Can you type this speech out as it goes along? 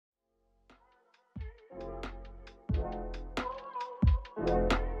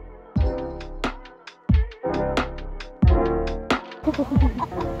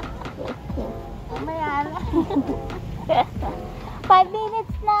Mamaya na. 5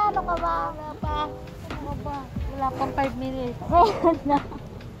 minutes na. Ano ka ba? Wala pa. Ano ka ba? Wala pang 5 minutes. Ngayon na.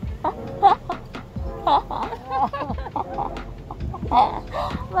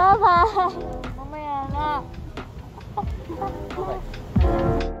 Bye-bye. Mamaya na.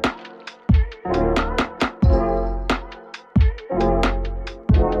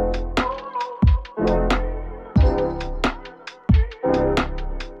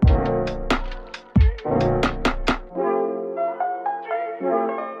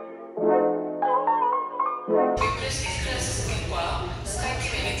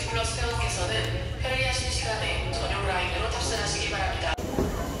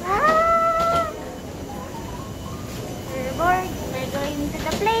 We're going to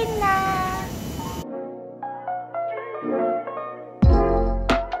the plane na.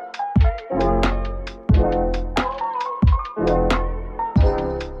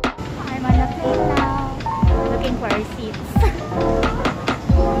 I'm on the plane now, looking for our seats.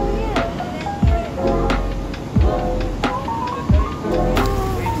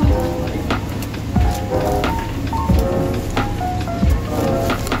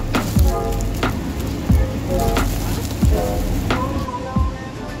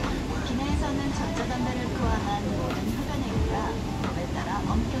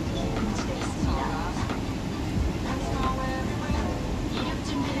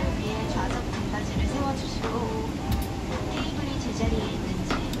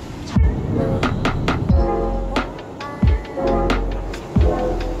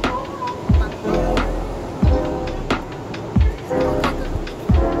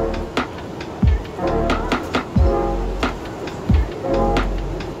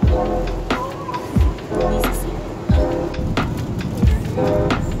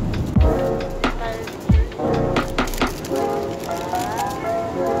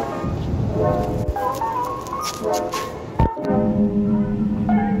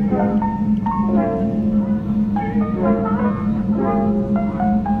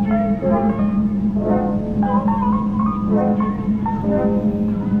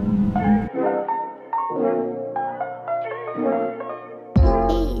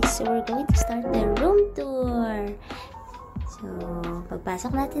 So we're going to start the room tour. So,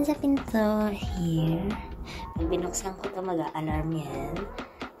 pagpasok natin sa pinto, here, pag binuksan ko ito, mag-a-alarm yan.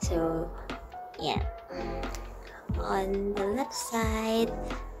 So, yeah. On the left side,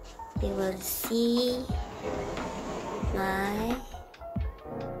 you will see my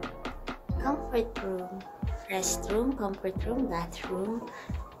comfort room, restroom, comfort room, bathroom,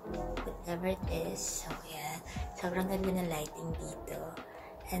 whatever it is. So, yeah. Sobrang ganda ng lighting dito.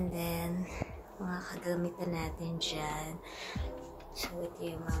 And then, mga kagamitan natin dyan. So,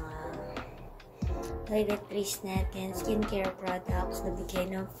 ito yung mga toiletries natin, skincare products, nabigay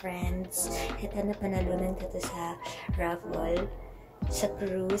ng friends. Ito na panalunan ko to sa raffle, sa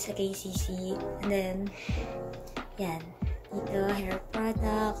crew, sa KCC. And then, yan. Dito, hair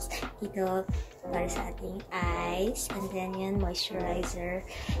products. Dito, para sa ating eyes. And then, yan, moisturizer.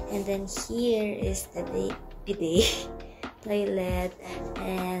 And then, here is the bidet. Toilet,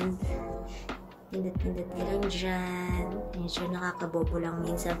 and pindot-pindot ka lang dyan. Medyo nakakabobo lang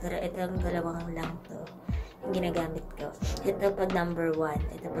minsan, pero ito ang dalawang lang to yung ginagamit ko. Ito pag number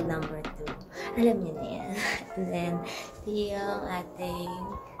 1, ito pag number 2. Alam niyo na yan. And then, ito yung ating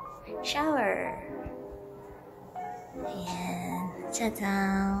shower. Ayan.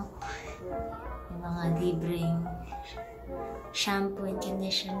 Tadang! Yung mga libreng shampoo and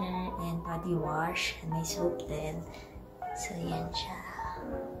conditioner and body wash, and may soap din. So, yan siya.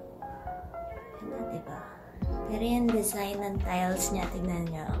 Ganda, diba? Pero yung design ng tiles niya,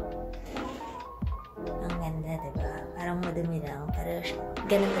 tignan nyo. Ang ganda, diba? Parang madumi lang. Pero,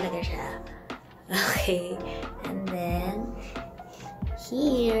 ganun talaga siya. Okay. And then,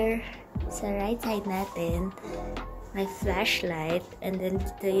 here, sa right side natin, may flashlight. And then,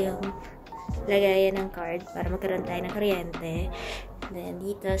 dito yung lagayan ng card para magkaroon tayo ng kuryente. And then,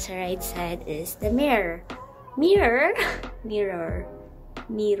 dito sa right side is the mirror. Mirror. And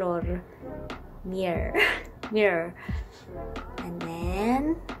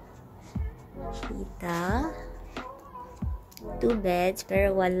then, dito, 2 beds,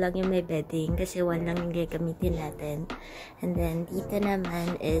 pero 1 lang yung may bedding kasi 1 lang yung gagamitin natin. And then, dito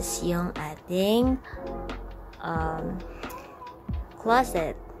naman is yung ating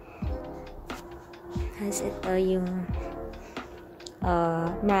closet. Kasi ito yung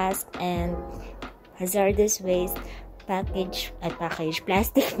mask and hazardous waste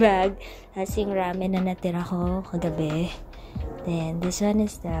plastic bag. Kasi yung ramen na natira ko kagabi. Then this one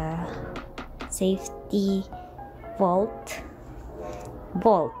is the safety vault.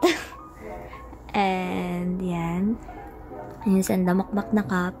 And yan. Yung sandamakmak na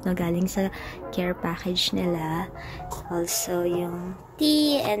cup na galing sa care package nila. Also, yung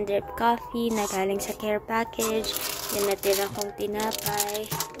tea and drip coffee na galing sa care package. Yung natira kong tinapay.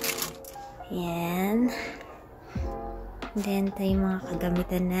 Yan. Then, ito yung mga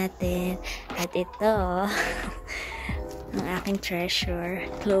kagamitan natin. At ito, ang aking treasure,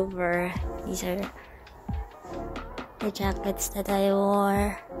 Clover. These are the jackets that I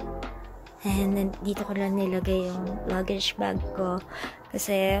wore. And then, dito ko lang nilagay yung luggage bag ko.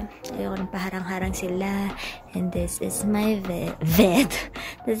 Kasi, ayoko nang paharang-harang sila. And this is my bed.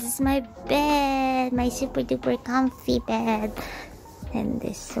 This is my bed. My super duper comfy bed. And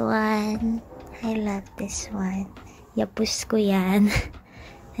this one. I love this one. Yapus ko yan.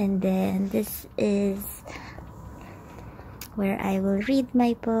 And then, this is where I will read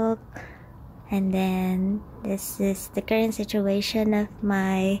my book. And then, this is the current situation of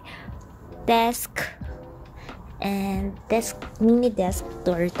my desk and mini desk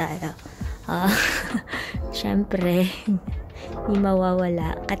tour tayo. Syempre hindi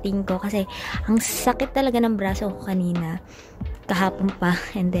mawawala kating ko kasi ang sakit talaga ng braso ko kanina kahapon pa.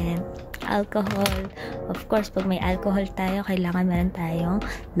 And then alcohol, of course pag may alcohol tayo kailangan meron tayong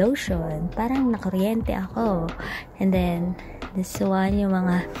lotion, parang nakuryente ako. And then this one yung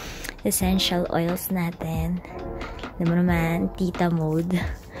mga essential oils natin, alam mo naman, tita mode.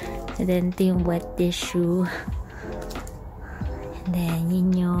 And then, ito yung wet tissue. And then,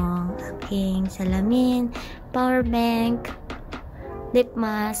 yun yung aking salamin, power bank, lip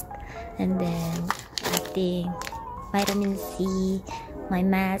mask, and then, ating vitamin C, my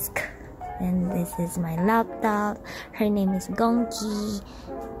mask, and this is my laptop. Her name is Gongki.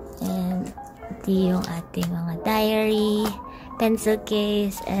 And, ito yung ating mga diary, pencil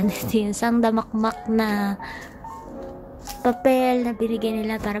case, and ito yung sangdamakmak na papel na binigay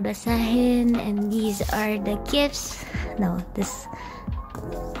nila para basahin. And these are the gifts. No,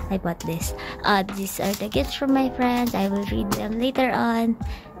 I bought this. These are the gifts from my friends. I will read them later on.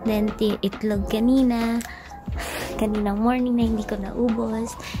 Then, itlog kaninang morning na hindi ko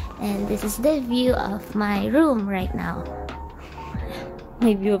naubos. And this is the view of my room right now.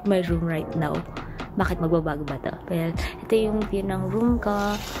 My view of my room right now. Bakit magbabago ba to? Well, ito yung view ng room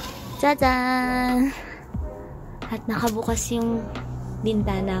ko. Tada! At nakabukas yung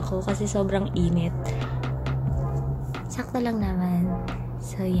bintana ko kasi sobrang init. Sakto lang naman.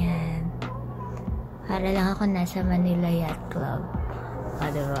 So, yan. Para lang ako nasa Manila Yacht Club.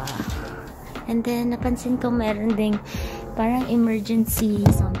 Diba? And then, napansin ko meron ding parang emergency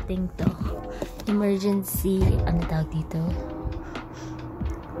something to. Emergency, ano tawag dito?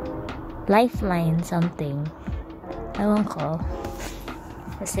 Lifeline something. Ewan ko.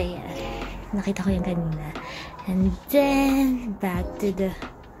 Kasi yan. Nakita ko yung kanina. And then, back to the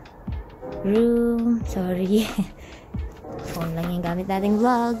room. Sorry. Phone lang yung gamit nating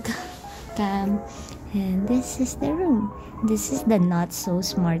vlog cam. And this is the room. This is the not so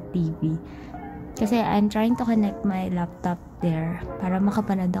smart TV. Kasi I'm trying to connect my laptop there para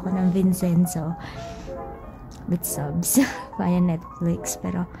makapanood ako ng Vincenzo with subs via Netflix.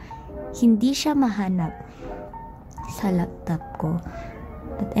 Pero, hindi siya mahanap sa laptop ko.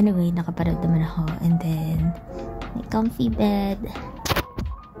 But anyway, nakapanood naman ako. And then, my comfy bed,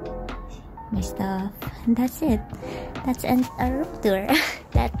 my stuff, and that's it. That ends our room tour.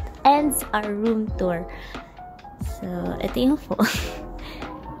 That ends our room tour. So, ito yung phone.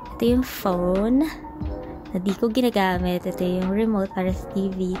 Ito yung phone na di ko ginagamit. Ito yung remote para sa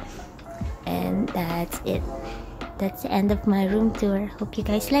TV. And that's it. That's the end of my room tour. Hope you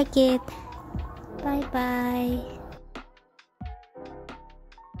guys like it. Bye-bye.